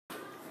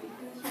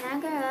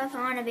grow up, I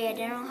want to be a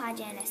dental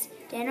hygienist.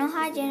 Dental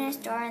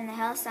hygienists are in the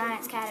health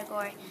science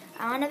category.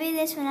 I want to be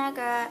this when I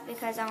grow up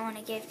because I want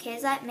to give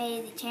kids like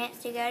me the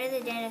chance to go to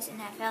the dentist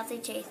and have healthy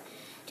teeth.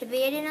 To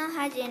be a dental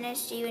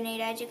hygienist, you need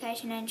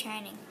education and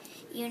training.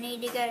 You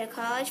need to go to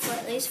college for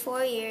at least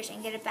 4 years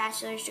and get a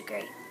bachelor's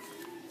degree.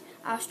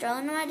 I'll stroll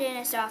into my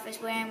dentist's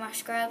office wearing my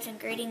scrubs and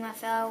greeting my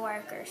fellow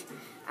workers.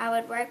 I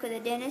would work with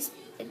a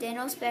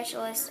dental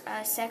specialist,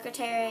 a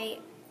secretary.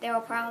 There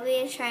will probably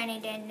be a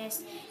training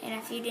dentist and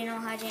a few dental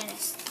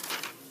hygienists.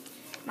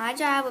 My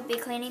job would be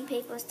cleaning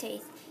people's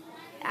teeth.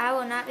 I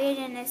will not be a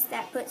dentist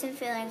that puts in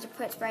fillings or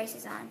puts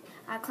braces on.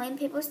 I clean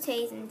people's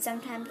teeth and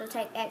sometimes will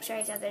take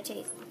x-rays of their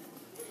teeth.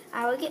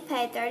 I would get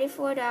paid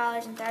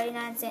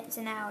 $34.39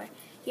 an hour.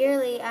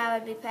 Yearly, I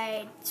would be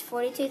paid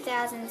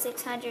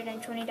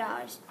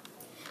 $42,620.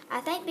 I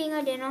think being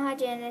a dental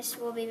hygienist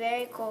will be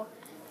very cool.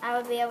 I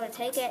would be able to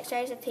take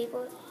x-rays of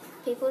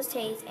people's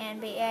teeth and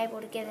be able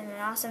to give them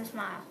an awesome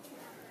smile.